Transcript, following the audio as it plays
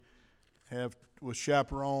have with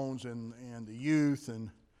chaperones and the youth, and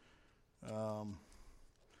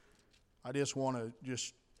I just want to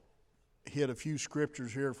just hit a few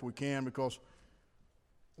scriptures here if we can, because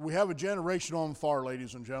we have a generation on fire,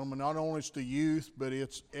 ladies and gentlemen. Not only it's the youth, but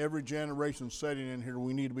it's every generation sitting in here.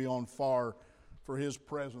 We need to be on fire for His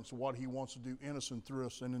presence, what He wants to do in us and through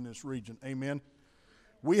us and in this region. Amen.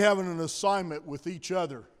 We have an assignment with each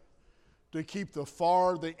other to keep the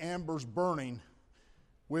fire, the embers burning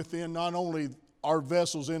within not only our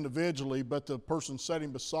vessels individually, but the person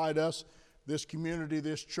sitting beside us, this community,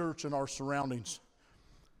 this church, and our surroundings.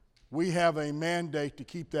 We have a mandate to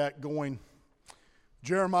keep that going.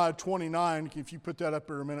 Jeremiah 29, if you put that up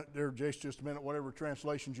here a minute there, Jace, just a minute, whatever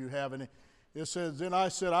translations you have in it. It says, "Then I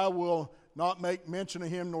said, I will not make mention of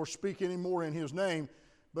him nor speak any more in his name,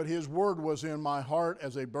 but his word was in my heart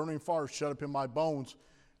as a burning fire shut up in my bones.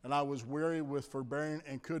 And I was weary with forbearing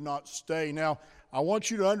and could not stay." Now, I want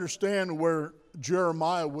you to understand where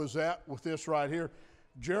Jeremiah was at with this right here.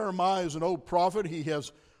 Jeremiah is an old prophet. He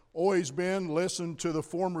has always been listened to the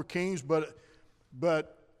former kings, but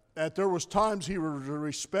there was times he was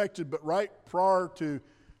respected. But right prior to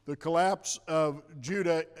the collapse of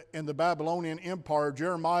Judah and the Babylonian Empire,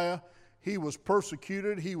 Jeremiah, he was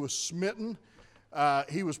persecuted. He was smitten.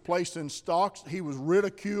 He was placed in stocks. He was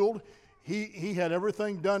ridiculed. He had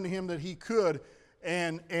everything done to him that he could,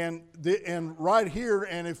 and right here,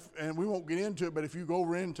 and we won't get into it, but if you go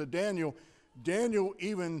over into Daniel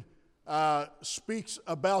even speaks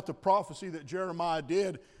about the prophecy that Jeremiah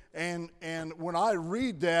did, and when I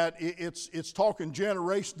read that, it's talking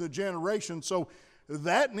generation to generation. So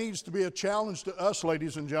that needs to be a challenge to us,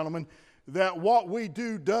 ladies and gentlemen, that what we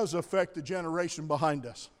do does affect the generation behind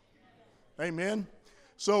us. Amen.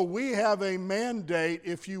 So we have a mandate,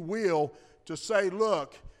 if you will, to say,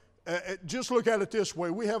 look, just look at it this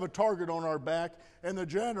way. We have a target on our back, and the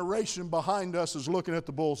generation behind us is looking at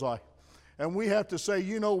the bullseye. And we have to say,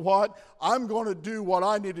 you know what? I'm going to do what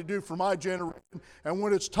I need to do for my generation, and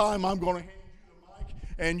when it's time, I'm going to hand you the mic,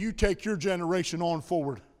 and you take your generation on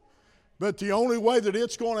forward. But the only way that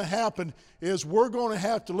it's going to happen is we're going to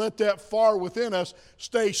have to let that fire within us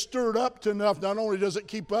stay stirred up to enough. Not only does it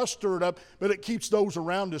keep us stirred up, but it keeps those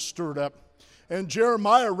around us stirred up. And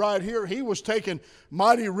Jeremiah right here, he was taking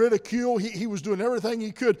mighty ridicule. He was doing everything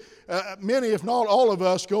he could. Many, if not all of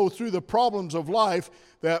us, go through the problems of life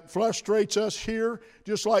that frustrates us here,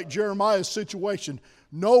 just like Jeremiah's situation.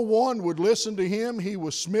 No one would listen to him. He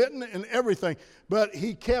was smitten and everything. But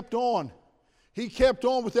he kept on. He kept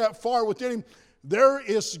on with that fire within him. There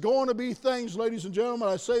is going to be things, ladies and gentlemen,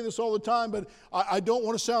 I say this all the time, but I don't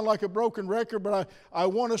want to sound like a broken record, but I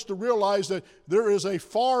want us to realize that there is a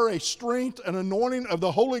fire, a strength, an anointing of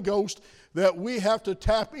the Holy Ghost that we have to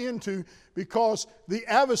tap into, because the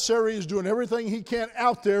adversary is doing everything he can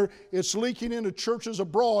out there. It's leaking into churches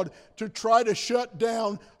abroad to try to shut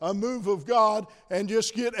down a move of God and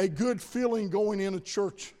just get a good feeling going in a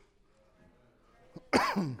church.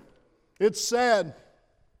 It's sad.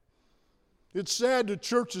 It's sad the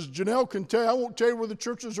churches, Janelle can tell you, I won't tell you where the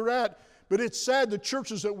churches are at, but it's sad the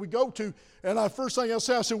churches that we go to, and first thing I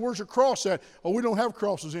said, where's your cross at? Oh, we don't have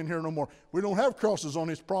crosses in here no more. We don't have crosses on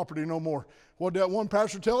this property no more. What did that one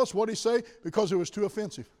pastor tell us? What did he say? Because it was too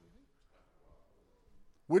offensive.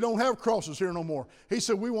 We don't have crosses here no more. He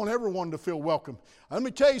said, we want everyone to feel welcome. Let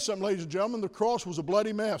me tell you something, ladies and gentlemen, the cross was a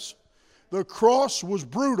bloody mess. The cross was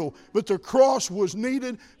brutal, but the cross was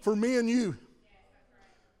needed for me and you.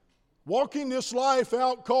 Walking this life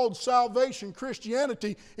out called salvation,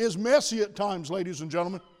 Christianity, is messy at times, ladies and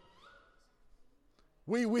gentlemen.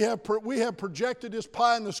 We have projected this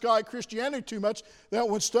pie in the sky Christianity too much that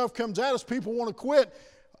when stuff comes at us, people want to quit.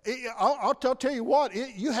 I'll tell you what,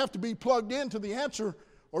 you have to be plugged into the answer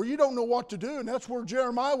or you don't know what to do, and that's where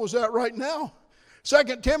Jeremiah was at right now. 2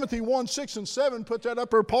 Timothy 1:6-7, put that up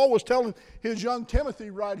there. Paul was telling his young Timothy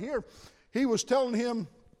right here, he was telling him,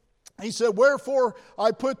 he said, wherefore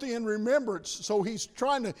I put thee in remembrance. So he's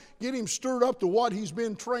trying to get him stirred up to what he's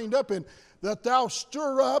been trained up in, that thou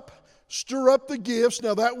stir up the gifts.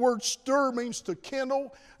 Now that word stir means to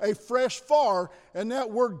kindle a fresh fire, and that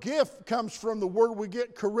word gift comes from the word we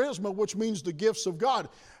get charisma, which means the gifts of God,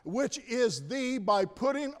 which is thee by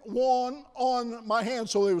putting one on my hand.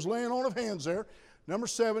 So he was laying on of hands there. Number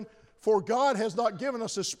 7, for God has not given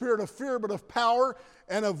us a spirit of fear, but of power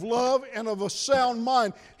and of love and of a sound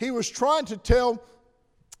mind. He was trying to tell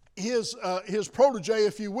his protege,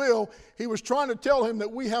 if you will, he was trying to tell him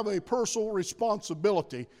that we have a personal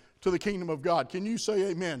responsibility to the kingdom of God. Can you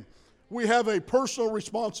say amen? We have a personal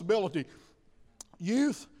responsibility.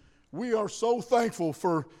 Youth, we are so thankful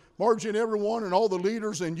for Margie and everyone and all the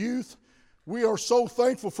leaders in youth. We are so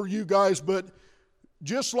thankful for you guys, but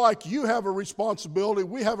just like you have a responsibility,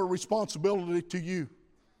 we have a responsibility to you.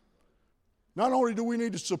 Not only do we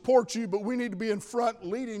need to support you, but we need to be in front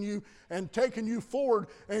leading you and taking you forward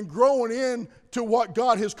and growing into what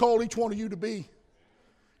God has called each one of you to be.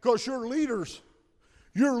 Because you're leaders.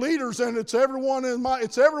 You're leaders, and it's everyone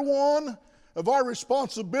of our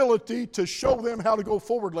responsibility to show them how to go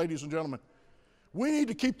forward, ladies and gentlemen. We need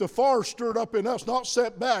to keep the fire stirred up in us, not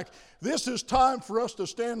set back. This is time for us to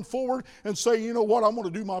stand forward and say, you know what, I'm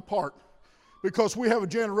going to do my part. Because we have a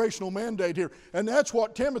generational mandate here. And that's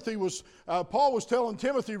what Paul was telling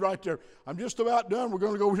Timothy right there. I'm just about done. We're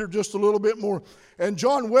going to go over here just a little bit more. And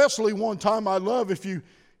John Wesley one time,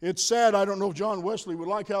 it's sad, I don't know if John Wesley would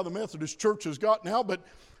like how the Methodist Church has got now, but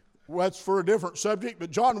that's for a different subject.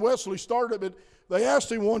 But John Wesley started it. They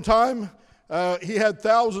asked him one time, he had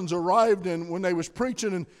thousands arrived, and when they was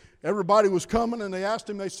preaching and everybody was coming, and they asked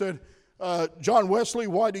him, they said, John Wesley,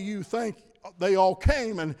 why do you think they all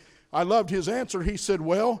came? And I loved his answer. He said,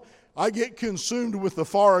 well, I get consumed with the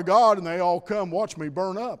fire of God, and they all come watch me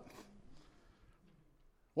burn up.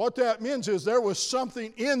 What that means is there was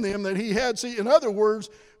something in them that he had. See, in other words,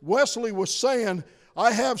 Wesley was saying,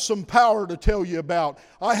 I have some power to tell you about.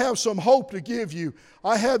 I have some hope to give you.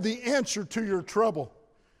 I have the answer to your trouble.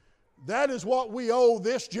 That is what we owe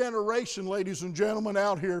this generation, ladies and gentlemen,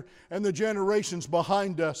 out here and the generations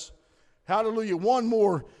behind us. Hallelujah. One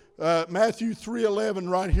more, Matthew 3:11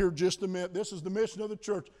 right here just a minute. This is the mission of the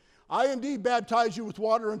church. I indeed baptize you with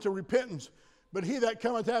water unto repentance, but he that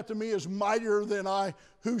cometh after me is mightier than I,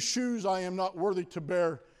 whose shoes I am not worthy to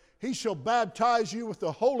bear. He shall baptize you with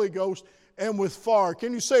the Holy Ghost and with fire.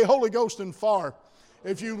 Can you say Holy Ghost and fire?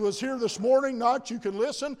 If you was here this morning, you can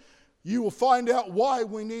listen. You will find out why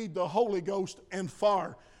we need the Holy Ghost and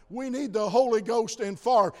fire. We need the Holy Ghost and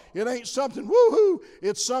fire. It ain't something woohoo.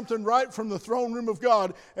 It's something right from the throne room of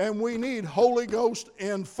God, and we need Holy Ghost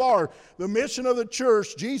and fire. The mission of the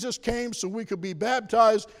church, Jesus came so we could be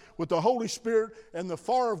baptized with the Holy Spirit and the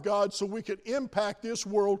fire of God so we could impact this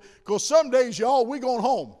world. Because some days, y'all, we going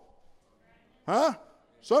home. Huh?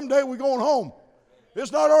 Someday we going home.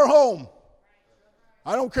 It's not our home.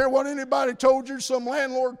 I don't care what anybody told you, some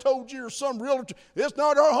landlord told you, or some realtor. It's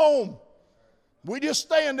not our home. We just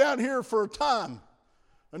staying down here for a time,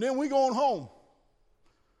 and then we going home.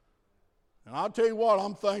 And I'll tell you what,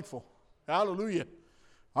 I'm thankful. Hallelujah.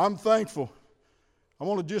 I'm thankful. I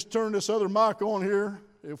want to just turn this other mic on here.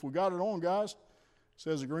 If we got it on, guys. It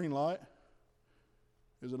says a green light.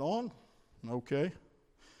 Is it on? Okay.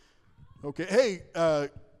 Okay. Hey, I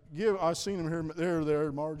seen them here.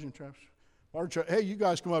 There, Margie and Travis. Hey, you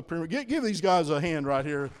guys come up here. Give these guys a hand right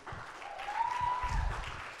here.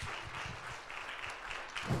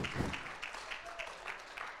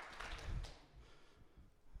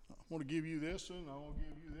 I want to give you this one. I want to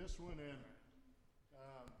give you this one. And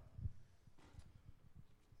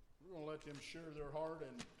we're going to let them share their heart.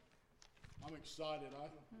 And I'm excited.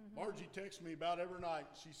 Margie texts me about every night.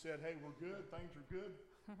 She said, hey, we're good. Things are good.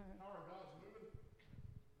 How are God's moving?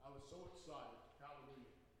 I was so excited. Hallelujah.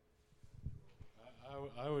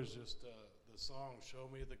 I was just, the song, Show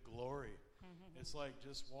Me the Glory. It's like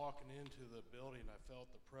just walking into the building, I felt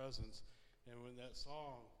the presence. And when that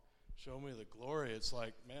song, Show Me the Glory, it's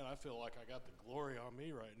like, man, I feel like I got the glory on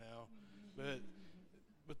me right now. But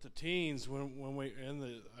with the teens, when we, and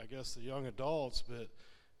I guess the young adults, but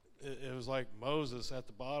it was like Moses at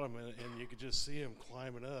the bottom, and you could just see him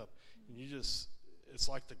climbing up. And it's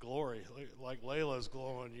like the glory, like Layla's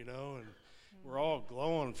glowing, and we're all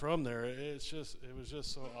glowing from there. It was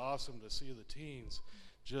just so awesome to see the teens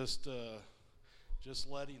just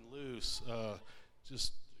letting loose,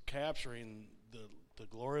 just capturing the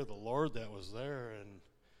glory of the Lord that was there. And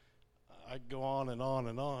I'd go on and on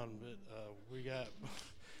and on, but we got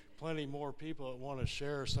plenty more people that want to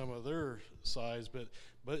share some of their sides. But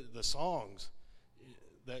the songs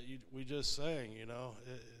that we just sang, it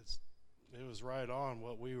was right on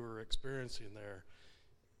what we were experiencing there.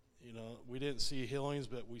 We didn't see healings,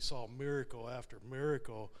 but we saw miracle after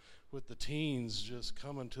miracle with the teens just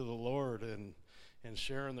coming to the Lord and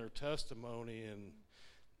sharing their testimony, and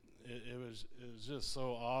it was just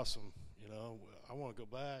so awesome. I want to go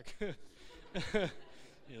back. And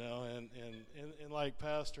like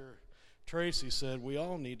Pastor Tracy said, we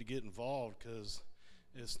all need to get involved, because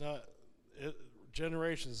it's not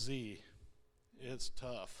Generation Z. It's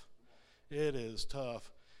tough. It is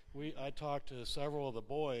tough. I talked to several of the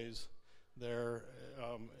boys there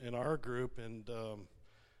in our group, and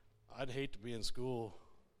I'd hate to be in school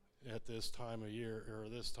at this time of year or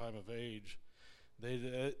this time of age.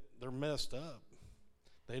 They're messed up.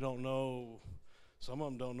 They don't know some of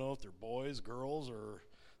them don't know if they're boys, girls, or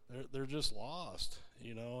they're just lost,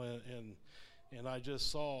 you know. And I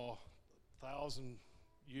just saw 1,000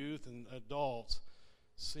 youth and adults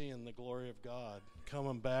seeing the glory of God,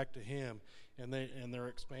 coming back to Him, and they're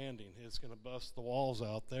expanding. It's going to bust the walls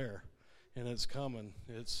out there, and it's coming.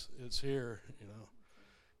 It's here, you know.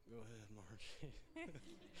 Go ahead, Margie.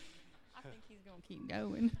 I think he's going to keep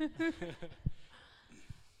going.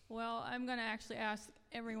 Well, I'm going to actually ask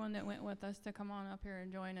everyone that went with us to come on up here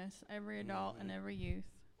and join us, every adult and every youth.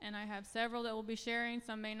 And I have several that will be sharing.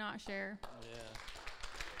 Some may not share. Yeah.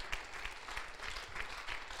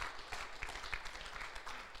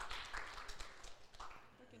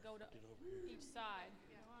 We can go to each side.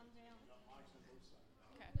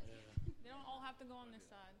 Okay. Yeah. They don't all have to go on this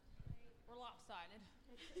side. We're lopsided.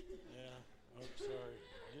 Yeah. Oh, sorry.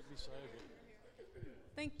 Get beside me.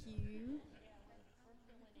 Thank you.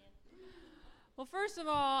 Well, first of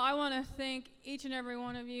all, I want to thank each and every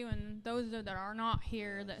one of you and those that are not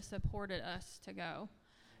here that supported us to go.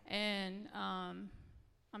 And I'm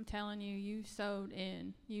telling you, you sewed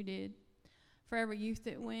in. You did. For every youth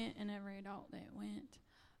that went and every adult that went.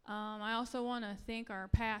 I also want to thank our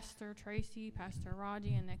pastor, Tracy, Pastor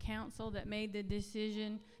Raji, and the council that made the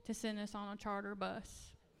decision to send us on a charter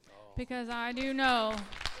bus. Because I do know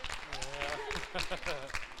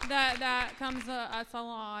that comes, that's a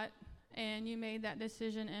lot. And you made that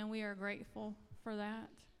decision, and we are grateful for that.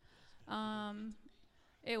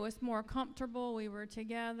 It was more comfortable. We were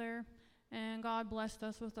together, and God blessed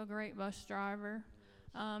us with a great bus driver.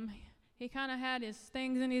 He kind of had his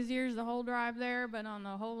things in his ears the whole drive there, but on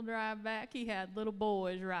the whole drive back, he had little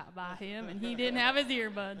boys right by him, and he didn't have his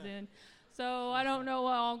earbuds in. So I don't know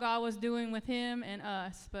what all God was doing with him and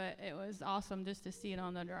us, but it was awesome just to see it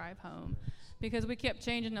on the drive home. Because we kept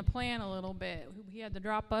changing the plan a little bit. He had to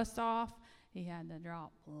drop us off. He had to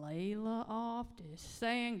drop Layla off. Just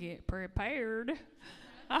saying, get prepared.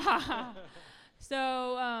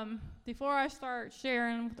 So before I start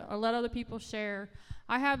sharing or let other people share,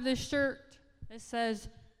 I have this shirt that says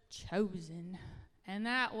Chosen. And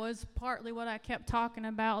that was partly what I kept talking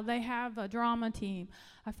about. They have a drama team.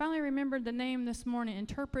 I finally remembered the name this morning,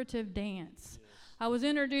 Interpretive Dance. I was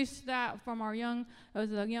introduced to that from it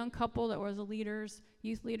was a young couple that was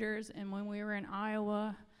youth leaders, and when we were in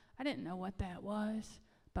Iowa, I didn't know what that was,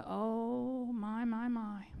 but oh, my.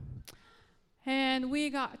 And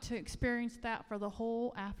we got to experience that for the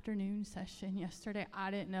whole afternoon session yesterday.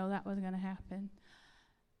 I didn't know that was going to happen.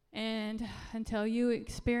 And until you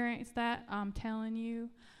experience that, I'm telling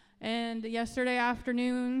you. And yesterday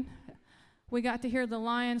afternoon, we got to hear the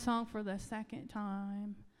Lion song for the second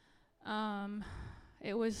time.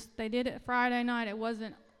 They did it Friday night. It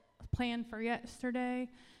wasn't planned for yesterday.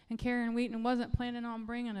 And Karen Wheaton wasn't planning on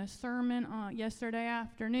bringing a sermon on yesterday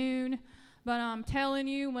afternoon. But I'm telling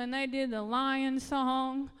you, when they did the Lion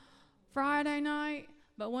song Friday night,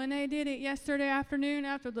 but when they did it yesterday afternoon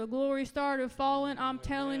after the glory started falling, I'm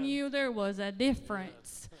telling you, there was a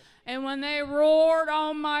difference. And when they roared,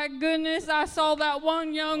 oh my goodness, I saw that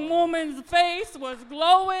one young woman's face was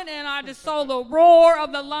glowing, and I just saw the roar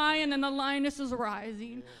of the lion, and the lioness is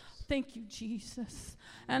rising. Thank you, Jesus.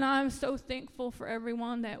 And I'm so thankful for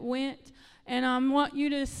everyone that went. And I want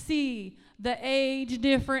you to see the age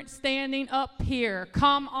difference standing up here.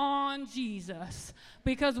 Come on, Jesus.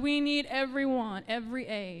 Because we need everyone, every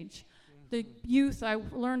age. The youth, I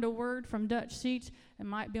learned a word from Dutch Sheets. It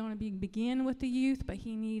might be able to begin with the youth, but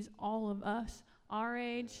he needs all of us, our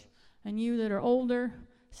age, and you that are older.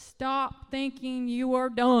 Stop thinking you are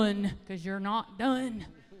done, because you're not done.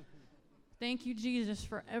 Thank you, Jesus,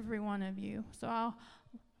 for every one of you. So,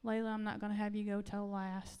 Layla, I'm not going to have you go till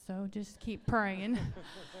last, so just keep praying.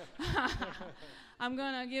 I'm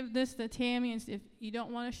going to give this to Tammy, and if you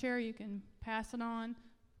don't want to share, you can pass it on.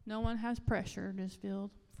 No one has pressure. Just feel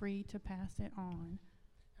free to pass it on.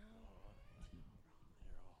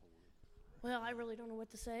 Well, I really don't know what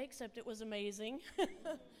to say, except it was amazing.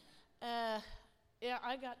 Yeah,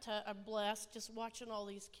 I got a blast just watching all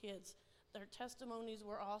these kids. Their testimonies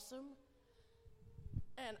were awesome.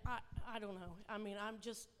 And I don't know. I mean, I'm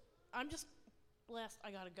just blessed I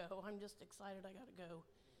got to go. I'm just excited I got to go.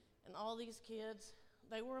 And all these kids,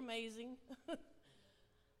 they were amazing.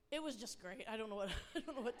 It was just great. I don't know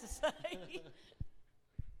what to say.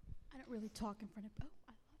 I don't really talk in front of I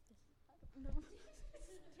love this.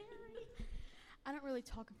 I don't really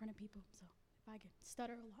talk in front of people, so if I could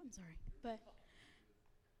stutter a lot, I'm sorry. But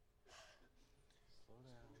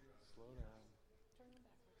Slow down.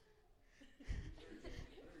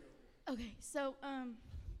 okay, so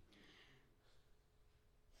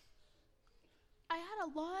I had a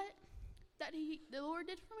lot that the Lord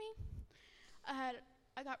did for me. I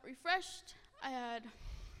got refreshed.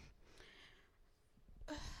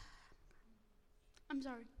 I'm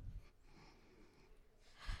sorry.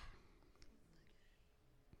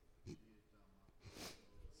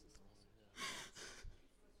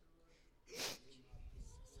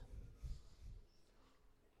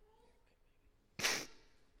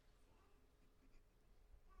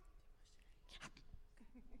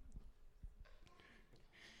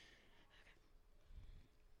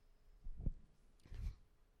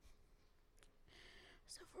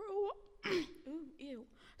 So for a while, ooh, ew.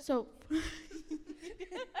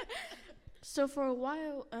 So for a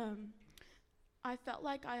while, I felt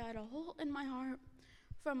like I had a hole in my heart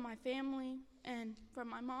from my family and from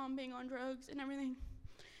my mom being on drugs and everything.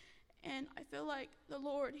 And I feel like the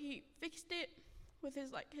Lord, He fixed it with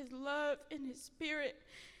His love and His Spirit.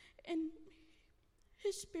 And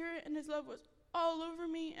His Spirit and His love was all over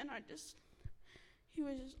me, and He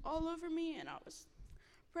was just all over me, and I was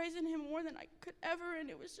praising Him more than I could ever, and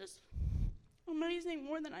it was just amazing,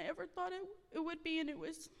 more than I ever thought it would be. And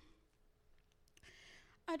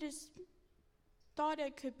I just thought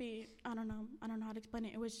it could be, I don't know how to explain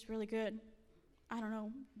it. It was just really good. I don't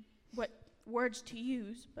know what words to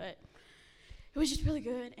use, but it was just really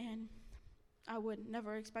good, and I would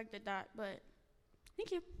never expected that, but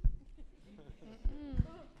thank you.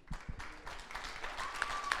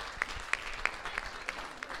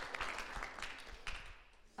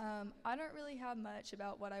 I don't really have much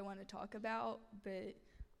about what I want to talk about, but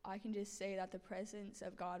I can just say that the presence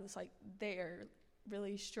of God was there,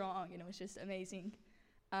 really strong, and it was just amazing.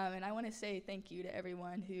 And I want to say thank you to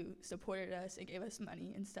everyone who supported us and gave us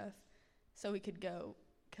money and stuff so we could go,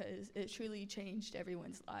 because it truly changed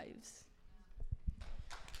everyone's lives.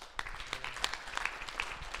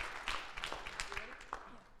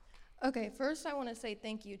 Okay, first I want to say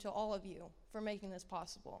thank you to all of you for making this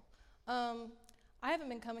possible. I haven't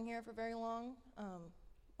been coming here for very long.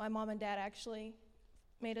 My mom and dad actually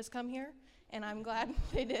made us come here, and I'm glad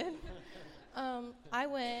they did. I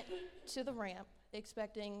went to the ramp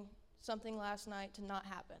expecting something last night to not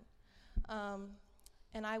happen.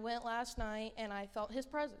 And I went last night, and I felt His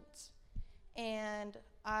presence. And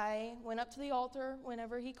I went up to the altar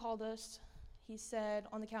whenever He called us. He said,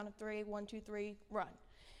 on the count of 3, 1, 2, 3, run.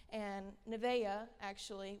 And Nevaeh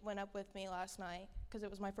actually went up with me last night because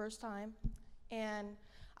it was my first time. And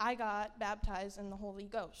I got baptized in the Holy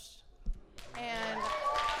Ghost. And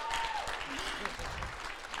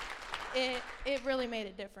it really made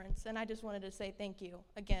a difference. And I just wanted to say thank you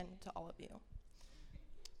again to all of you.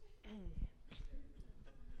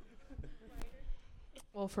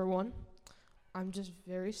 Well, for one, I'm just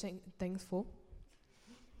very thankful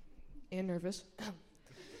and nervous.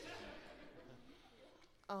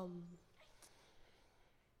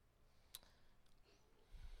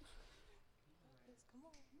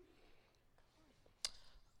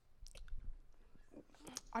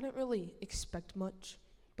 I didn't really expect much,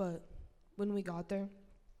 but when we got there,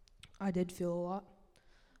 I did feel a lot.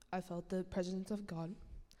 I felt the presence of God.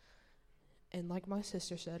 And like my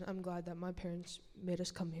sister said, I'm glad that my parents made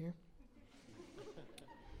us come here.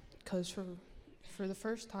 Because for the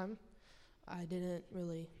first time, I didn't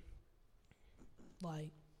really, I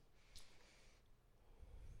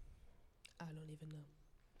don't even know.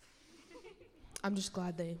 I'm just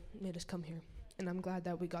glad they made us come here, and I'm glad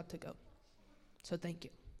that we got to go. So thank you.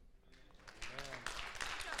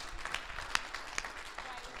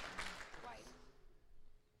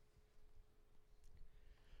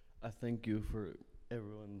 I thank you for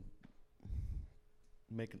everyone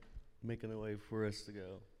making a way for us to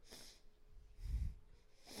go.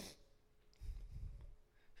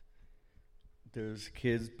 There's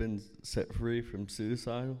kids been set free from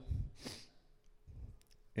suicide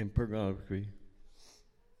and pornography.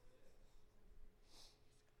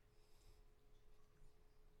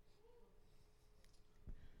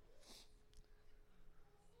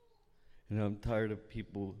 And I'm tired of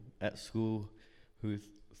people at school who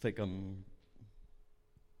think I'm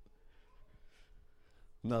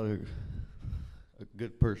not a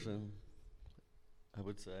good person, I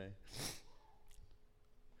would say.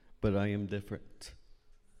 But I am different.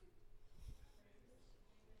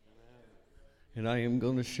 And I am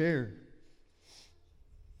going to share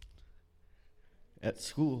at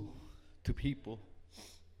school to people.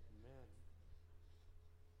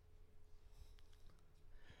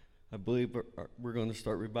 I believe we're going to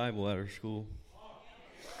start revival at our school.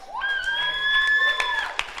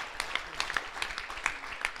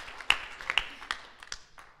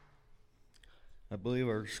 I believe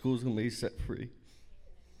our school's going to be set free.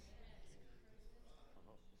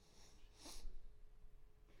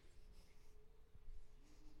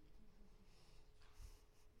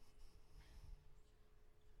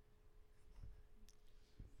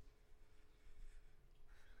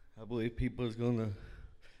 I believe people is going to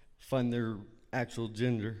find their actual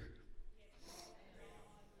gender.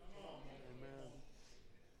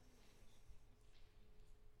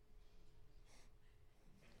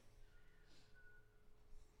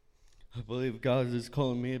 I believe God is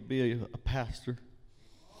calling me to be a pastor.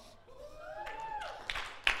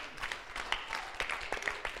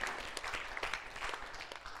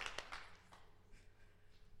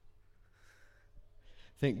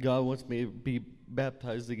 I think God wants me to be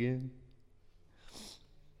baptized again.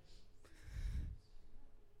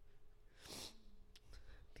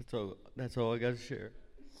 That's all I got to share.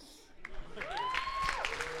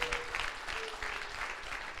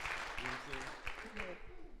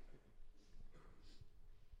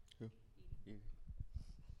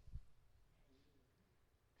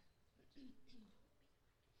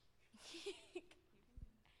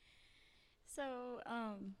 So,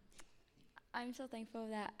 I'm so thankful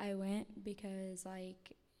that I went because,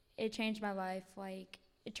 like, it changed my life. Like,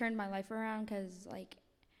 it turned my life around because, like,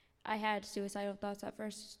 I had suicidal thoughts at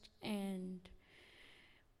first. And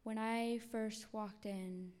when I first walked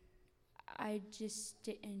in, I just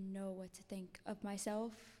didn't know what to think of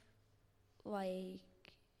myself. Like,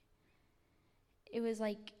 it was,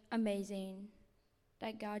 like, amazing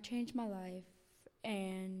that God changed my life.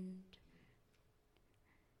 And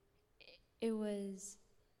it's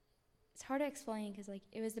hard to explain because, like,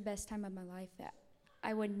 it was the best time of my life that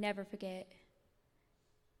I would never forget.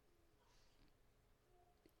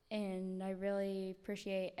 And I really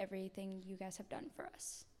appreciate everything you guys have done for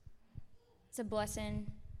us. It's a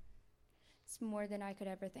blessing. It's more than I could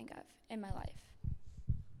ever think of in my life.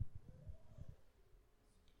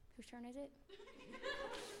 Whose turn is it?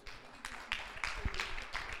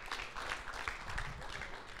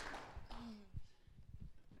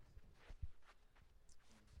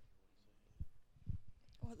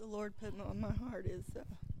 What the Lord put on my heart is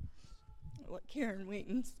what Karen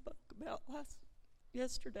Wheaton spoke about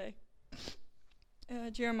yesterday.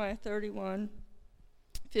 Jeremiah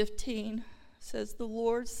 31:15 says, "The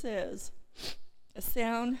Lord says, a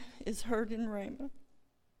sound is heard in Ramah,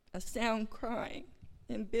 a sound crying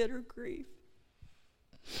in bitter grief.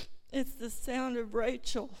 It's the sound of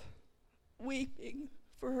Rachel weeping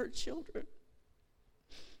for her children.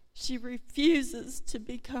 She refuses to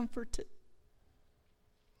be comforted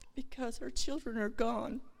because her children are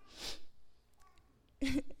gone."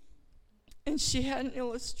 And she had an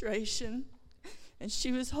illustration, and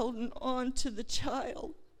she was holding on to the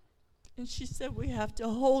child. And she said, we have to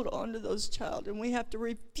hold on to those child, and we have to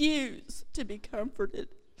refuse to be comforted.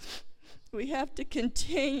 We have to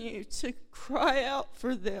continue to cry out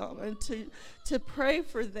for them and to pray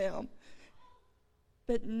for them,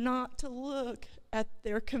 but not to look at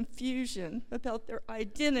their confusion about their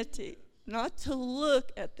identity, not to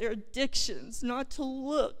look at their addictions, not to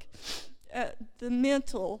look at the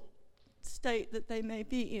mental state that they may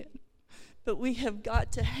be in. But we have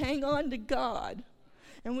got to hang on to God,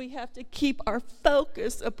 and we have to keep our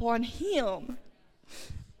focus upon Him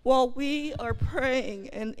while we are praying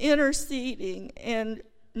and interceding and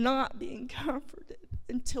not being comforted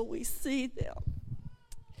until we see them.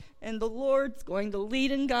 And the Lord's going to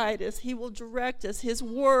lead and guide us. He will direct us. His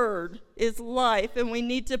word is life, and we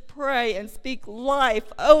need to pray and speak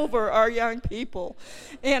life over our young people.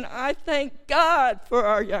 And I thank God for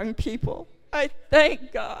our young people. I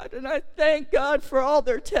thank God, and I thank God for all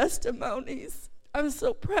their testimonies. I'm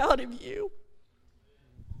so proud of you.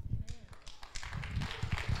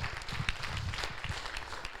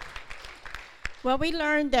 Well, we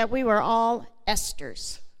learned that we were all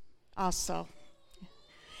Esthers also.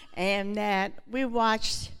 And that we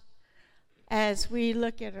watched as we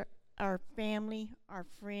look at our family, our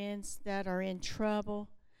friends that are in trouble,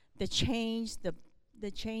 the change that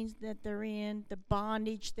they're in, the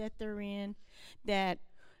bondage that they're in, that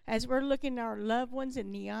as we're looking at our loved ones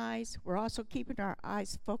in the eyes, we're also keeping our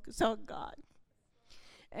eyes focused on God.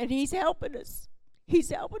 And He's helping us. He's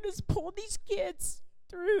helping us pull these kids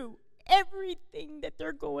through everything that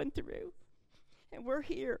they're going through. And we're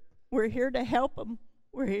here. We're here to help them.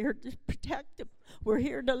 We're here to protect them. We're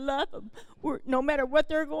here to love them. No matter what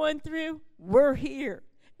they're going through, we're here.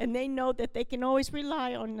 And they know that they can always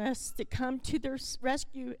rely on us to come to their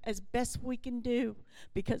rescue as best we can do,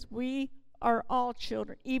 because we are all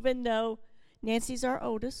children, even though Nancy's our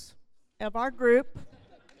oldest of our group.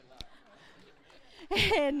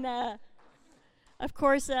 And, of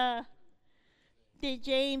course,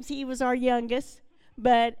 James, he was our youngest.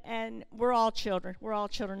 And we're all children. We're all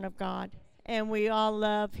children of God. And we all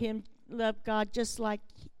love Him, love God just like,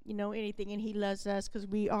 anything. And He loves us because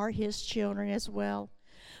we are His children as well.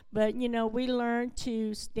 But, we learn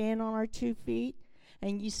to stand on our 2 feet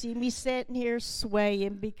And you see me sitting here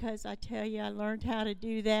swaying because I tell you, I learned how to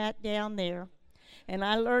do that down there. And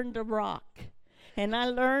I learned to rock. And I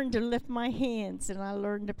learned to lift my hands, and I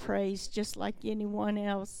learned to praise just like anyone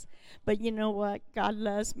else. But you know what? God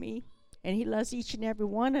loves me, and He loves each and every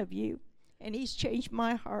one of you. And He's changed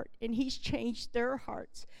my heart, and He's changed their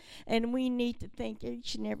hearts. And we need to thank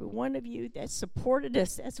each and every one of you that supported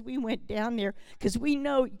us as we went down there, because we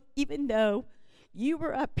know even though you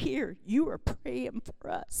were up here, you were praying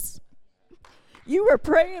for us. You were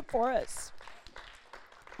praying for us.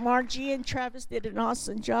 Margie and Travis did an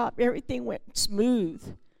awesome job. Everything went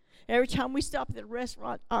smooth. Every time we stopped at a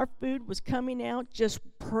restaurant, our food was coming out just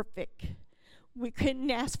perfect. We couldn't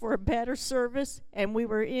ask for a better service, and we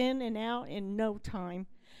were in and out in no time.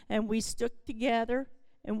 And we stuck together,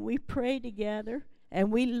 and we prayed together,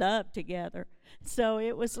 and we loved together. So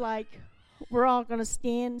it was like we're all going to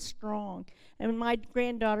stand strong. And my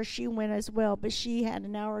granddaughter, she went as well, but she had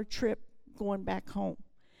an hour trip going back home.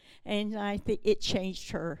 And I think it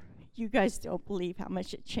changed her. You guys don't believe how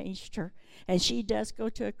much it changed her. And she does go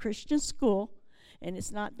to a Christian school, and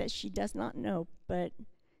it's not that she does not know, but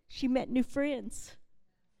she met new friends.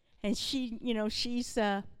 And she, she's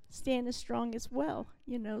standing strong as well,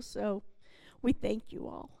 so we thank you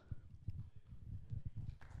all.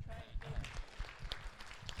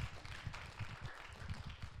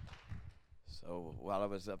 So while I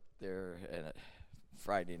was up there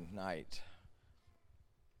Friday night,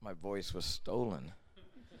 my voice was stolen,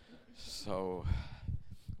 so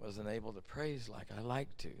wasn't able to praise like I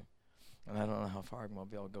like to. And I don't know how far I'm going to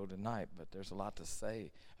be able to go tonight, but there's a lot to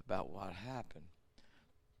say about what happened.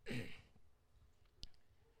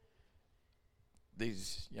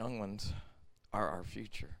 These young ones are our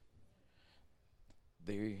future.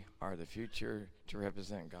 They are the future to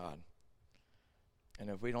represent God. And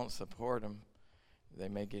if we don't support them, they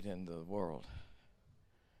may get into the world.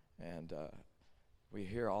 And we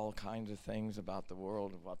hear all kinds of things about the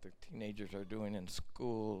world, of what the teenagers are doing in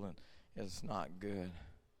school, and it's not good.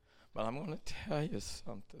 But I'm going to tell you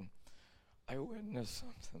something. I witnessed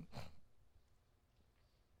something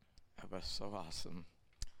that was so awesome.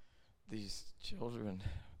 These children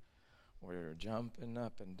were jumping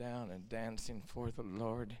up and down and dancing for the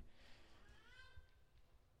Lord.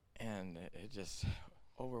 And it just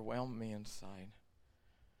overwhelmed me inside.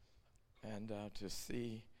 And to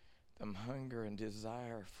see them hunger and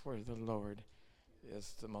desire for the Lord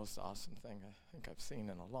is the most awesome thing I think I've seen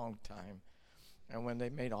in a long time. And when they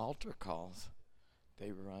made altar calls,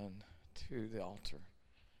 they run to the altar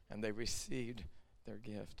and they received their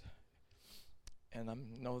gift. And I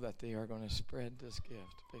know that they are going to spread this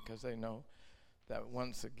gift, because they know that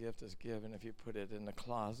once a gift is given, if you put it in the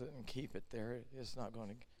closet and keep it there, it's not going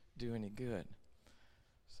to do any good.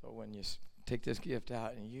 So when you take this gift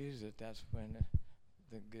out and use it, that's when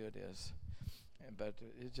the good is. But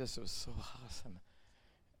it just was so awesome.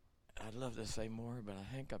 I'd love to say more, but I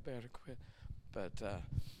think I better quit. But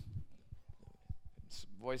his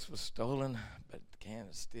voice was stolen, but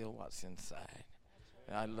can't steal what's inside.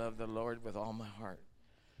 And I love the Lord with all my heart.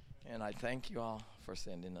 And I thank you all for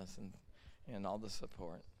sending us and all the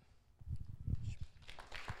support.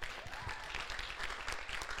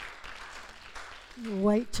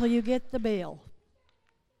 Wait till you get the bill.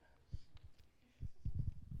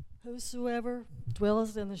 Whosoever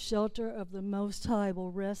dwelleth in the shelter of the Most High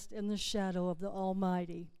will rest in the shadow of the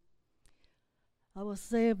Almighty. I will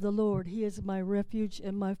say of the Lord, He is my refuge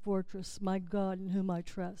and my fortress, my God in whom I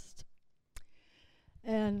trust.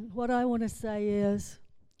 And what I want to say is,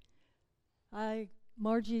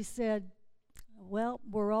 Margie said, well,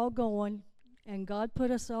 we're all going, and God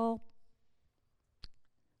put us all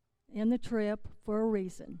in the trip for a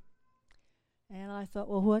reason. And I thought,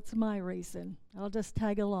 well, what's my reason? I'll just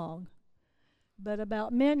tag along. But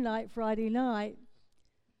about midnight Friday night,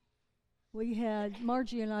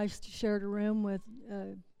 Margie and I shared a room with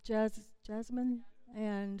Jasmine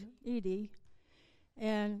and Edie,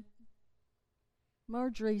 and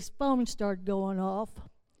Marjorie's phone started going off,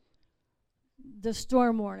 the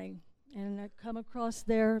storm warning. And I come across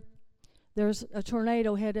there's a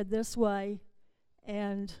tornado headed this way,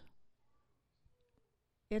 and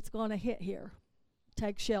it's going to hit here.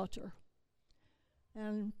 Take shelter.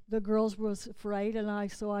 And the girls was afraid,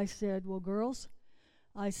 and so I said, well, girls,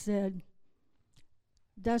 I said,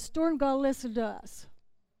 that storm got to listen to us.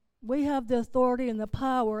 We have the authority and the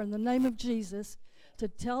power in the name of Jesus to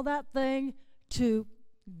tell that thing to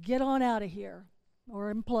get on out of here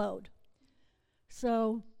or implode.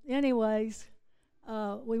 So anyways,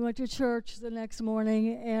 we went to church the next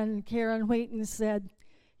morning, and Karen Wheaton said,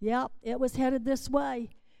 yep, it was headed this way.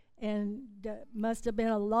 And must have been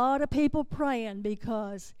a lot of people praying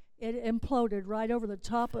because it imploded right over the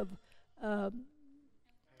top of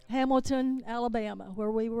Hamilton, Alabama,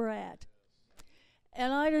 where we were at.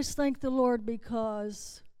 And I just thank the Lord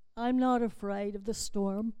because I'm not afraid of the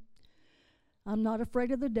storm. I'm not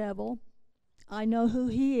afraid of the devil. I know who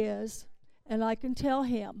he is, and I can tell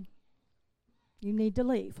him, you need to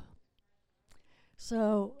leave.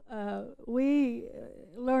 So we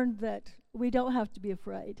learned that we don't have to be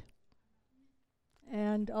afraid.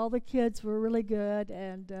 And all the kids were really good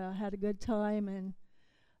and had a good time, and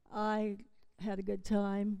I had a good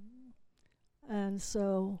time. And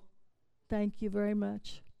so thank you very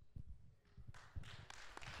much.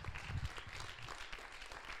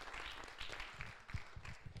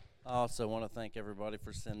 I also want to thank everybody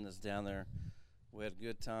for sending us down there. We had a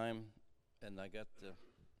good time, and I got to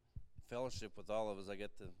fellowship with all of us.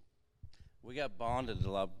 We got bonded a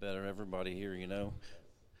lot better, everybody here, you know.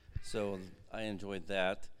 So I enjoyed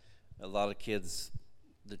that. A lot of kids,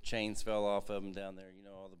 the chains fell off of them down there. You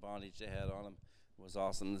know, all the bondage they had on them was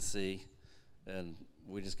awesome to see. And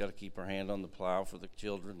we just got to keep our hand on the plow for the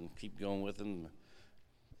children and keep going with them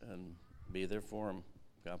and be there for them.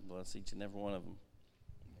 God bless each and every one of them.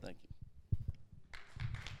 Thank you.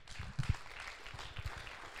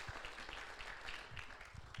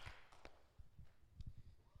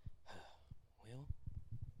 Will?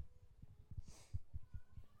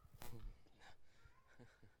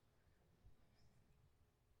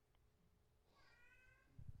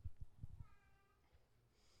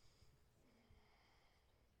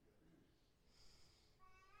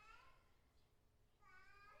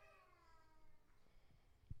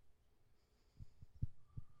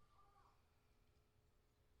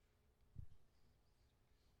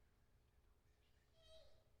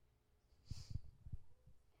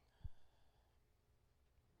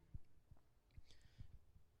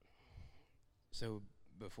 So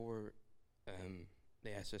before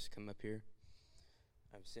they asked us to come up here,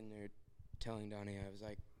 I was sitting there telling Donnie, I was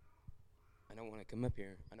like, I don't want to come up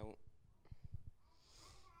here. I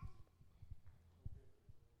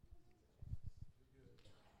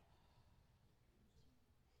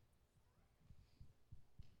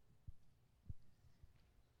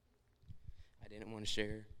didn't want to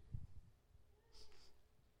share.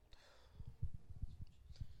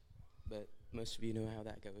 But most of you know how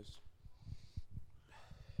that goes.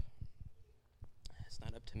 It's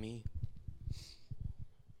not up to me.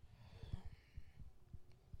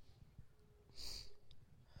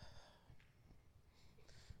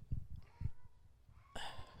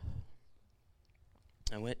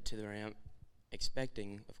 I went to the ramp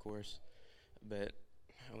expecting, of course, but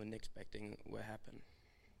I wasn't expecting what happened.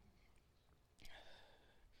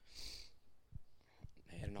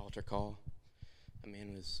 They had an altar call. A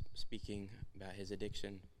man was speaking about his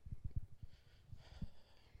addiction.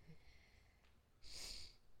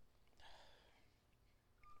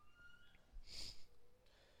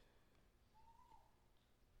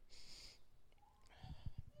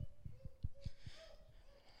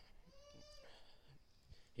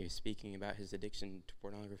 He was speaking about his addiction to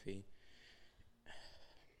pornography.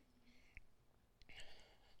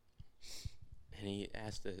 And he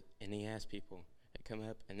asked people to come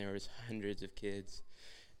up, and there was hundreds of kids,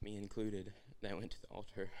 me included, that went to the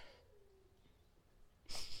altar.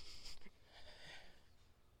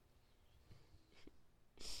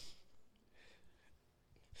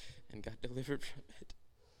 And got delivered from it.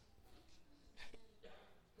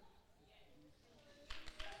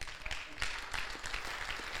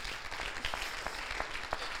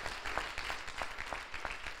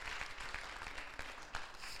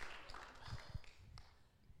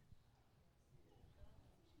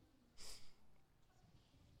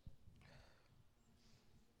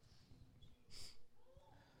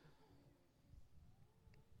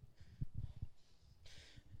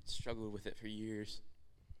 Struggled with it for years.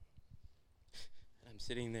 I'm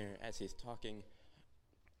sitting there as he's talking.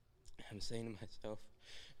 I'm saying to myself,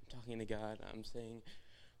 I'm talking to God, I'm saying,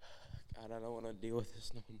 God, I don't want to deal with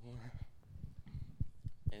this no more.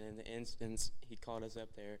 And in the instance, he called us up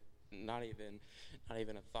there, not even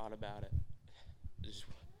a thought about it. Just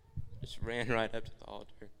ran right up to the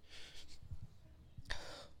altar.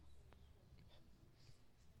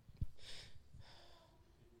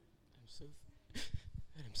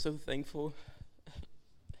 I'm so thankful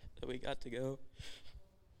that we got to go.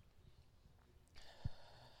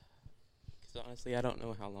 Because honestly, I don't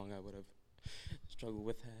know how long I would have struggled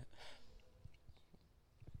with that.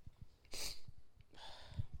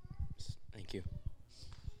 Thank you.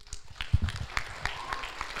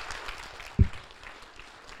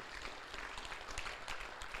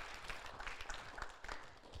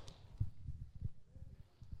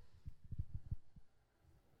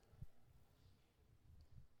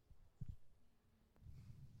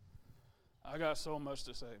 I got so much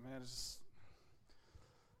to say, man.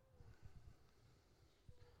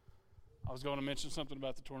 I was going to mention something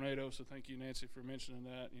about the tornado, so thank you, Nancy, for mentioning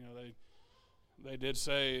that. You know, they did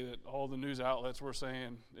say that all the news outlets were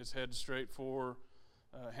saying it's headed straight for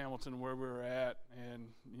Hamilton, where we were at, and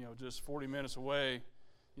you know, just 40 minutes away,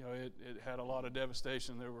 you know, it had a lot of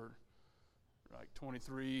devastation. There were like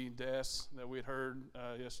 23 deaths that we had heard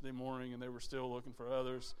yesterday morning, and they were still looking for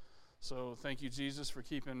others. So thank you, Jesus, for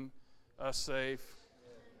keeping us safe,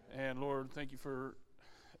 and Lord, thank you for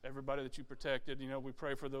everybody that you protected. You know, we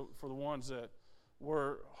pray for the ones that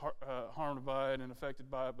were harmed by it and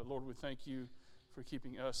affected by it, but Lord, we thank you for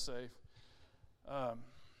keeping us safe.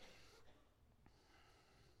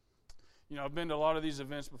 You know, I've been to a lot of these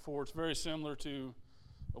events before. It's very similar to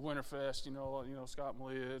a Winterfest. You know, Scott and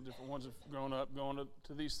Malia, different ones have grown up going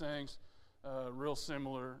to these things. Real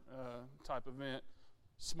similar type event,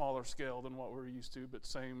 smaller scale than what we're used to, but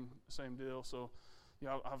same deal. So, you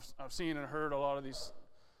know, I've seen and heard a lot of these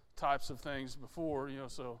types of things before. You know,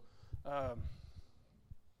 so I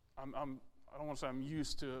don't want to say I'm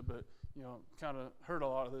used to it, but you know, kind of heard a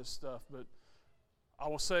lot of this stuff. But I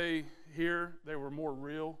will say here they were more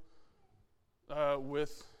real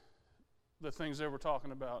with the things they were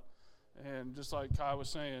talking about. And just like Kai was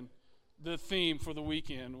saying, the theme for the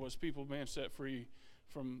weekend was people being set free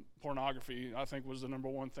from pornography. I think was the number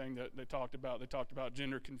one thing that they talked about. They talked about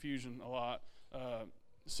gender confusion a lot,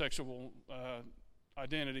 sexual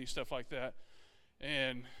identity, stuff like that.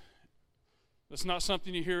 And that's not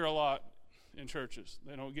something you hear a lot in churches.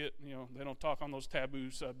 They don't talk on those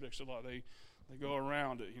taboo subjects a lot. They go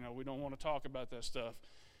around it. You know, we don't want to talk about that stuff.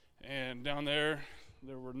 And down there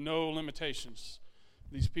were no limitations.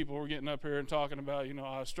 These people were getting up here and talking about, you know,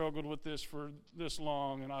 I struggled with this for this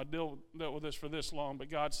long, and I dealt with this for this long, but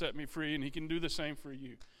God set me free, and he can do the same for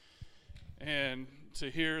you. And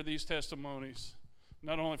to hear these testimonies,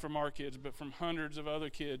 not only from our kids, but from hundreds of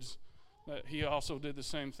other kids that he also did the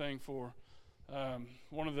same thing for.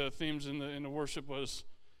 One of the themes in the worship was,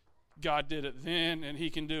 God did it then, and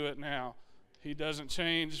he can do it now. He doesn't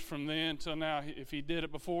change from then till now. If he did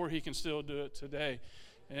it before, he can still do it today.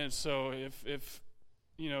 And so if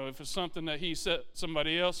it's something that he set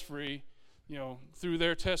somebody else free, you know, through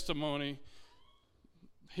their testimony,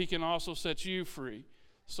 he can also set you free.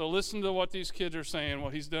 So listen to what these kids are saying,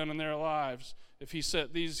 what he's done in their lives. If he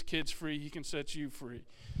set these kids free, he can set you free.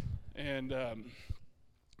 And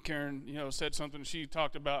Karen, you know, said something. She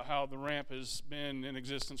talked about how the ramp has been in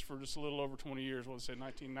existence for just a little over 20 years. What did they say,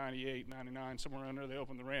 1998, 99, somewhere under they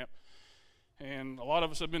opened the ramp. And a lot of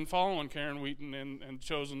us have been following Karen Wheaton and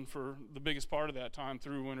chosen for the biggest part of that time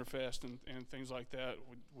through Winterfest and things like that.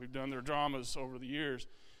 We've done their dramas over the years.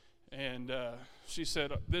 And she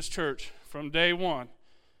said, this church, from day one,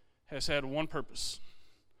 has had one purpose.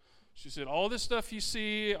 She said, all this stuff you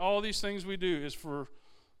see, all these things we do is for,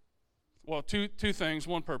 well, two things,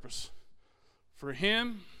 one purpose. For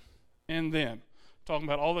him and them. Talking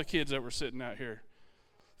about all the kids that were sitting out here.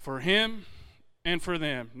 For him and for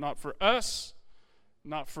them. Not for us,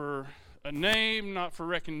 not for a name, not for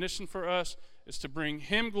recognition for us. It's to bring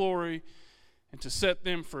him glory and to set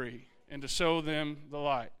them free and to show them the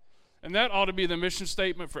light. And that ought to be the mission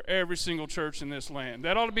statement for every single church in this land.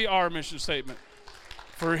 That ought to be our mission statement.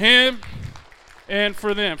 For him and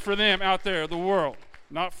for them out there, the world.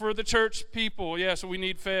 Not for the church people. Yes, we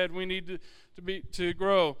need fed, we need to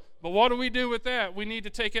grow. But what do we do with that? We need to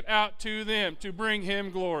take it out to them to bring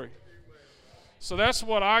him glory. So that's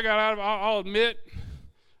what I got out of it. I'll admit,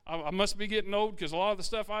 I must be getting old because a lot of the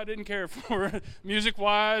stuff I didn't care for,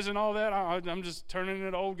 music-wise and all that, I'm just turning into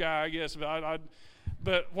an old guy, I guess.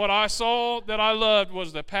 But what I saw that I loved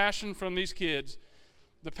was the passion from these kids,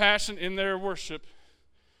 the passion in their worship,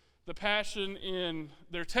 the passion in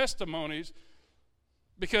their testimonies,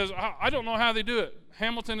 because I don't know how they do it.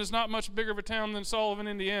 Hamilton is not much bigger of a town than Sullivan,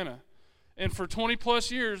 Indiana. And for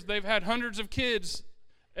 20-plus years, they've had hundreds of kids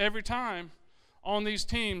every time on these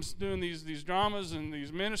teams doing these dramas and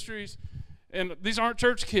these ministries. And these aren't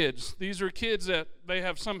church kids. These are kids that they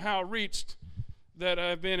have somehow reached that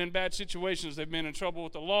have been in bad situations. They've been in trouble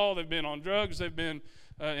with the law. They've been on drugs. They've been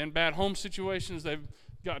in bad home situations. They've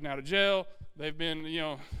gotten out of jail. They've been, you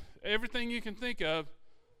know, everything you can think of.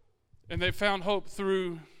 And they've found hope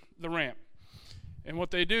through the ramp. And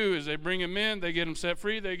what they do is they bring them in, they get them set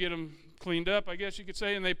free, they get them cleaned up, I guess you could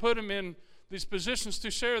say, and they put them in these positions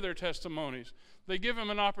to share their testimonies. They give them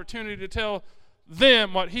an opportunity to tell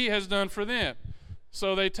them what he has done for them.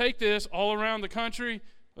 So they take this all around the country,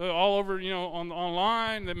 all over, you know,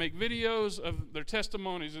 online. They make videos of their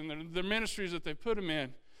testimonies and their ministries that they put them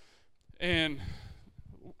in. And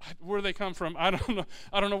where they come from. I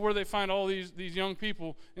don't know where they find all these young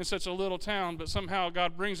people in such a little town, but somehow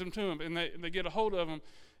God brings them to them, and they get a hold of them,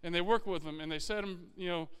 and they work with them, and they set them,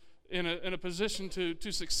 in a position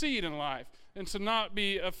to succeed in life, and to not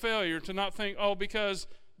be a failure, to not think, oh, because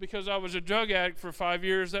I was a drug addict for 5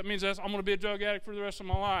 years, that means I'm going to be a drug addict for the rest of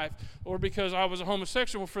my life, or because I was a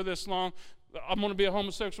homosexual for this long, I'm going to be a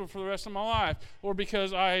homosexual for the rest of my life, or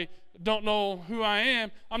because I don't know who I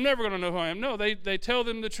am, I'm never going to know who I am. No, they tell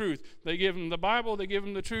them the truth. They give them the Bible, they give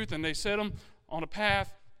them the truth, and they set them on a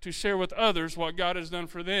path to share with others what God has done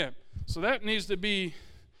for them. So that needs to be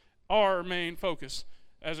our main focus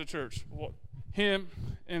as a church, him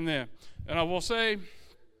and them. And I will say,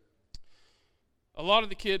 a lot of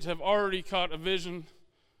the kids have already caught a vision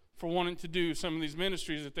for wanting to do some of these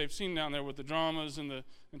ministries that they've seen down there with the dramas and the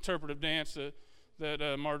interpretive dance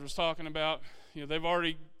that Marge was talking about. They've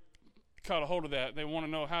already caught a hold of that. They want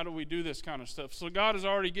to know, how do we do this kind of stuff? So God has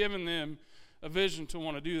already given them a vision to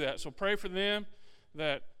want to do that. So pray for them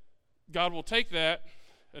that God will take that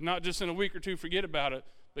and not just in a week or two forget about it,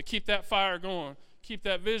 but keep that fire going, keep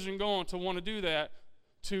that vision going to want to do that,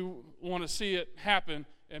 to want to see it happen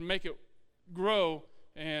and make it grow.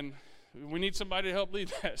 And we need somebody to help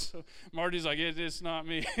lead that. So Marty's like, it's not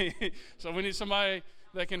me. So we need somebody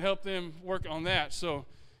that can help them work on that. So,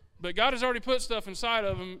 but God has already put stuff inside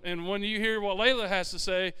of them, and when you hear what Layla has to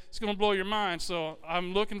say, it's going to blow your mind. So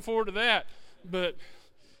I'm looking forward to that. But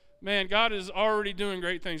man, God is already doing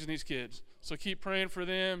great things in these kids. So keep praying for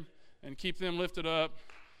them and keep them lifted up.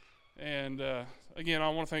 And again, I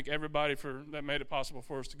want to thank everybody that made it possible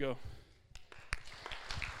for us to go.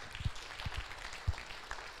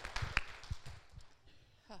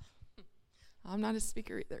 I'm not a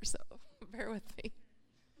speaker either, so bear with me.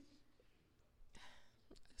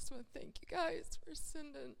 I just want to thank you guys for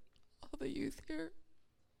sending all the youth here.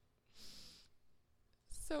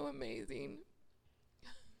 So amazing.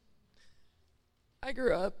 I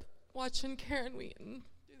grew up watching Karen Wheaton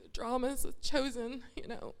do the dramas with Chosen,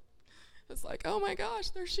 It's like, oh my gosh,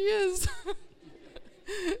 there she is.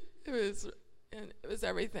 It was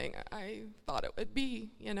everything I thought it would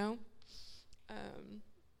be,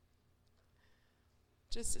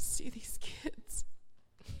 just to see these kids.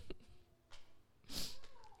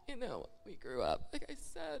 We grew up, like I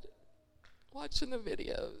said, watching the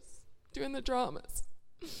videos, doing the dramas,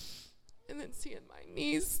 and then seeing my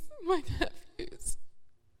niece, my nephews,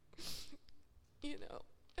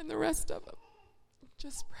 and the rest of them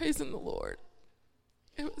just praising the Lord.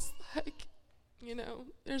 It was like,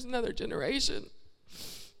 there's another generation,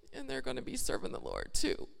 and they're going to be serving the Lord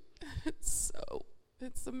too. It's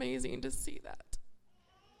amazing to see that.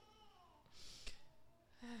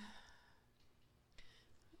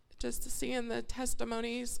 Just to seeing the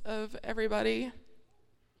testimonies of everybody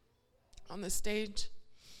on the stage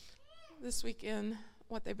this weekend,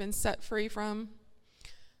 what they've been set free from.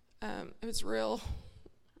 It was real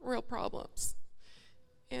problems.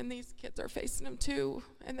 And these kids are facing them too,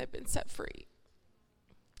 and they've been set free.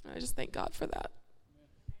 I just thank God for that.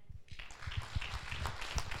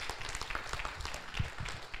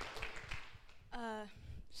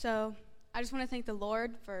 So I just want to thank the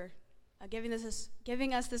Lord for giving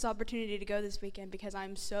us this opportunity to go this weekend, because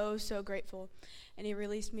I'm so grateful, and He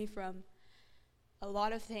released me from a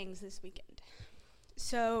lot of things this weekend.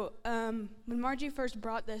 So when Margie first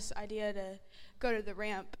brought this idea to go to the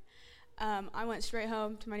ramp, I went straight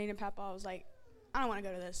home to my Nina and Papa. I was like, I don't want to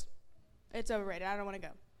go to this. It's overrated. I don't want to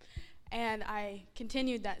go. And I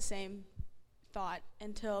continued that same thought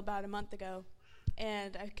until about a month ago,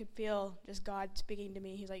 and I could feel just God speaking to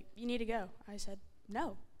me. He's like, you need to go. I said,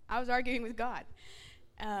 no. I was arguing with God.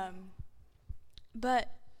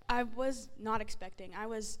 But I was not expecting.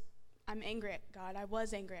 I'm angry at God. I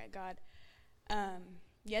was angry at God.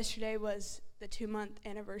 Yesterday was the 2-month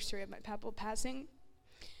anniversary of my papa passing.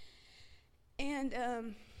 And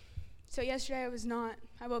so yesterday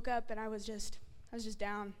I woke up and I was just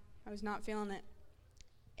down. I was not feeling it.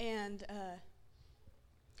 And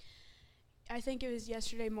I think it was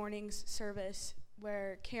yesterday morning's service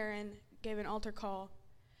where Karen gave an altar call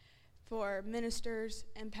for ministers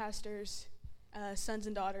and pastors, sons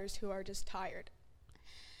and daughters who are just tired.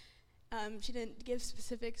 She didn't give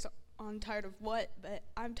specifics on tired of what, but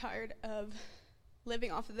I'm tired of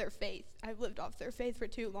living off of their faith. I've lived off their faith for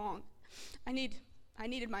too long. I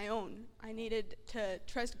needed my own. I needed to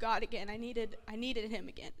trust God again. I needed Him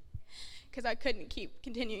again, because I couldn't keep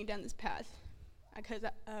continuing down this path. Because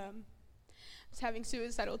I was having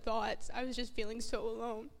suicidal thoughts. I was just feeling so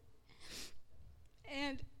alone.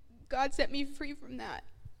 And God set me free from that.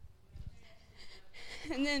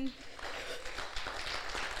 And then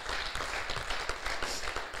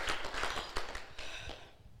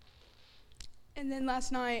And then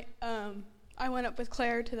last night, I went up with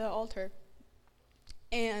Claire to the altar,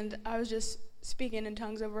 and I was just speaking in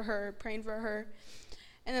tongues over her, praying for her,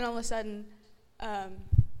 and then all of a sudden, thank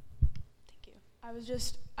you. I was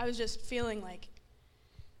just feeling like,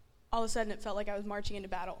 all of a sudden, it felt like I was marching into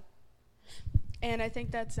battle, and I think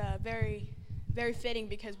that's very, very fitting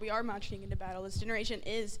because we are marching into battle. This generation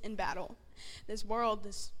is in battle. This world,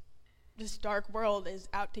 this dark world, is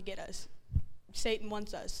out to get us. Satan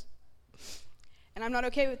wants us. And I'm not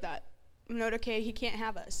okay with that. I'm not okay. He can't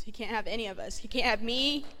have us. He can't have any of us. He can't have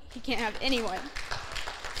me. He can't have anyone.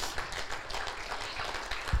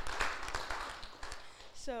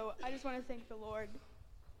 So I just want to thank the Lord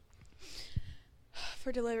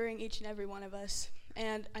for delivering each and every one of us.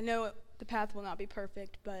 And I know the path will not be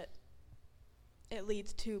perfect, but it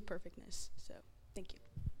leads to perfectness. So thank you.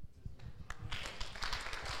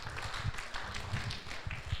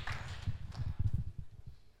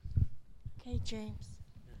 Okay, James.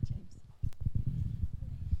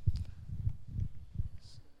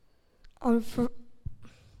 My voice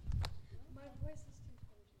is too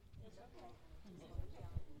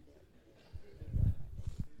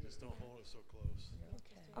Just don't hold it so close.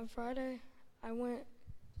 On Friday, I went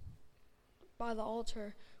by the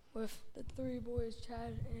altar with the three boys,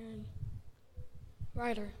 Chad and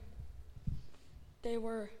Ryder. They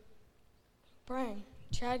were praying.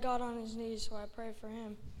 Chad got on his knees, so I prayed for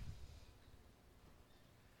him.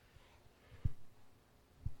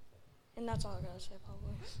 And that's all I gotta say,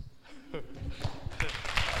 probably.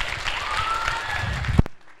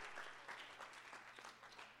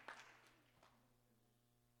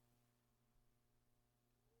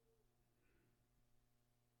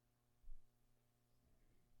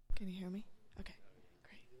 Can you hear me? Okay,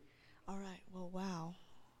 great. All right, well, wow.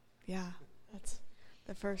 Yeah, that's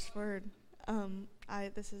the first word.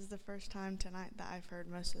 This is the first time tonight that I've heard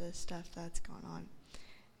most of this stuff that's gone on.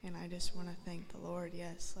 And I just want to thank the Lord,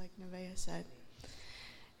 yes, like Nevaeh said.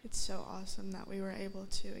 It's so awesome that we were able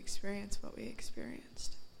to experience what we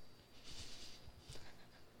experienced.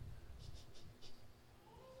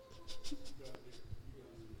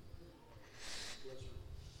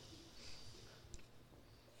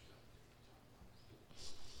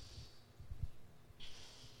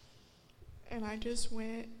 And I just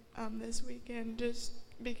went this weekend just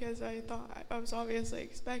because I thought I was obviously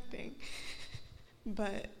expecting.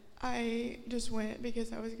 But I just went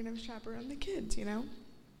because I was going to chaperone the kids, you know?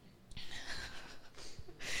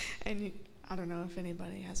 And I don't know if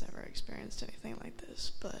anybody has ever experienced anything like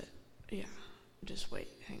this, but yeah, just wait,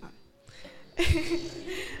 hang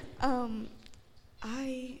on.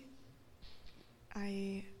 I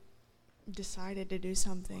decided to do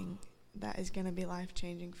something that is going to be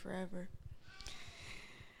life-changing forever.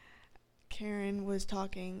 Karen was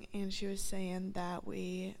talking, and she was saying that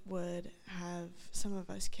we would have, some of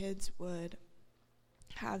us kids would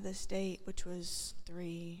have this date, which was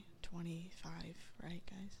 3/25, right,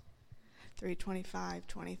 guys?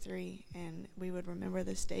 3/25/23, and we would remember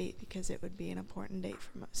this date because it would be an important date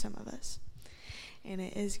for some of us. And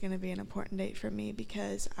it is going to be an important date for me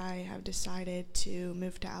because I have decided to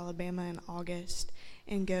move to Alabama in August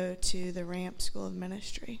and go to the Ramp School of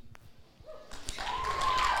Ministry.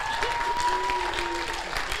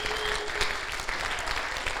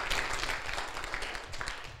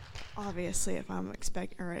 Obviously, if I'm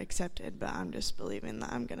accepted, but I'm just believing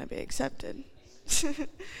that I'm going to be accepted.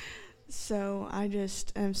 So I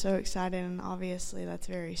just am so excited, and obviously that's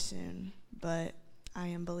very soon, but I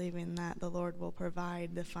am believing that the Lord will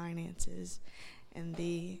provide the finances and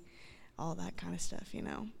all that kind of stuff, you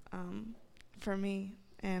know, for me.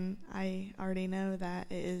 And I already know that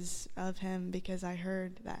it is of Him because I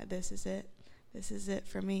heard that this is it. This is it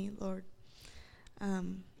for me, Lord.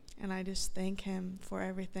 And I just thank Him for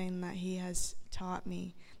everything that He has taught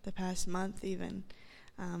me the past month even.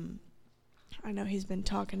 I know He's been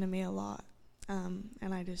talking to me a lot,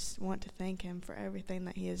 and I just want to thank Him for everything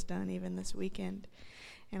that He has done even this weekend.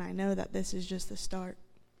 And I know that this is just the start.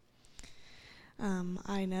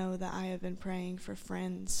 I know that I have been praying for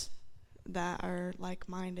friends that are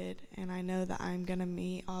like-minded, and I know that I'm going to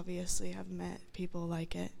meet, obviously I've met people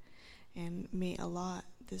like it, and meet a lot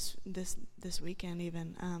this weekend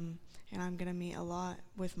even, and I'm going to meet a lot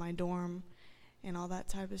with my dorm and all that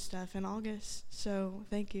type of stuff in August. So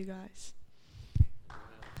thank you guys.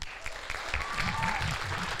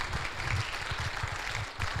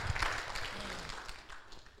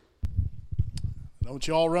 Don't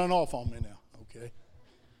you all run off on me now, okay?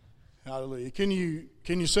 Hallelujah. Can you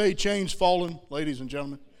say chains falling, ladies and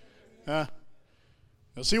gentlemen? Now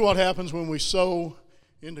see what happens when we sow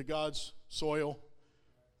into God's soil.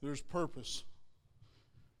 There's purpose.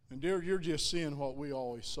 And dear, you're just seeing what we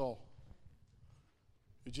always saw.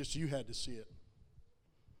 It's just you had to see it.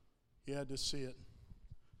 You had to see it.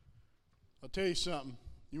 I'll tell you something.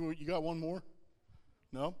 You got one more?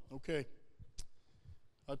 No? Okay.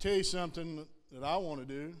 I'll tell you something that I want to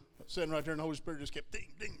do. Sitting right there, and the Holy Spirit just kept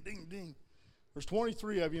ding, ding, ding, ding. There's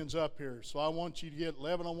 23 of you up here, so I want you to get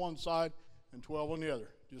 11 on one side and 12 on the other.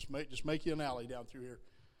 Just make you an alley down through here.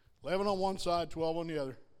 11 on one side, 12 on the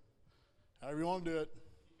other. However you want to do it.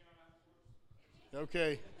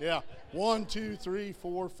 Okay, yeah. 1, 2, 3,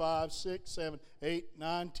 4, 5, 6, 7, 8,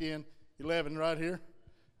 9, 10, 11 right here.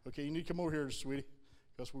 Okay, you need to come over here, sweetie,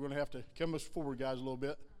 because we're going to have to come us forward, guys, a little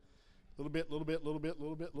bit. A little bit, little bit, little bit,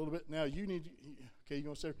 little bit, little bit. Now you need, okay, you're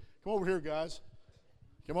going to say, come over here, guys.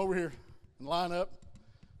 Come over here and line up.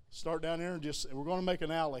 Start down there and we're going to make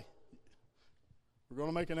an alley. We're going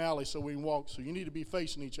to make an alley so we can walk. So you need to be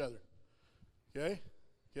facing each other. Okay?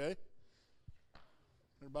 Okay?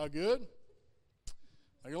 Everybody good?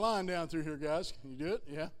 Make a line down through here, guys. Can you do it?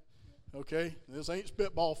 Yeah? Okay. This ain't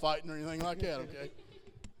spitball fighting or anything like that, okay?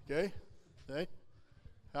 Okay? Okay?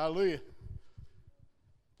 Hallelujah.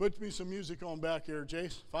 Put me some music on back here,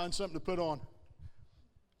 Jace. Find something to put on.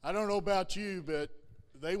 I don't know about you, but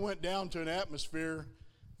they went down to an atmosphere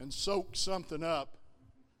and soaked something up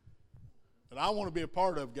that I want to be a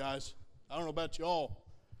part of, guys. I don't know about y'all.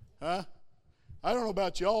 Huh? I don't know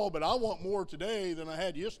about y'all, but I want more today than I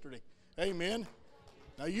had yesterday. Amen.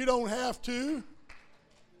 Now, you don't have to,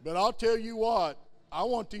 but I'll tell you what. I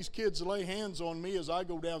want these kids to lay hands on me as I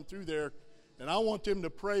go down through there, and I want them to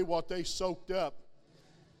pray what they soaked up.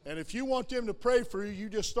 And if you want them to pray for you, you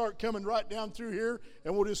just start coming right down through here,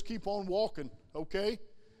 and we'll just keep on walking, okay?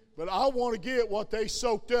 But I want to get what they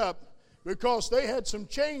soaked up because they had some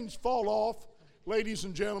chains fall off, ladies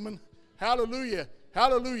and gentlemen. Hallelujah.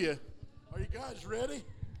 Hallelujah. Are you guys ready?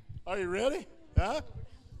 Are you ready? Huh?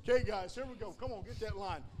 Okay, guys, here we go. Come on, get that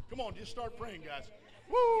line. Come on, just start praying, guys.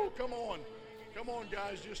 Woo, come on. Come on,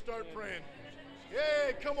 guys, just start praying.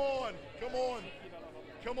 Hey, come on. Come on.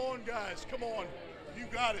 Come on, guys, come on. You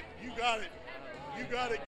got it. You got it. You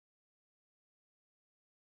got it,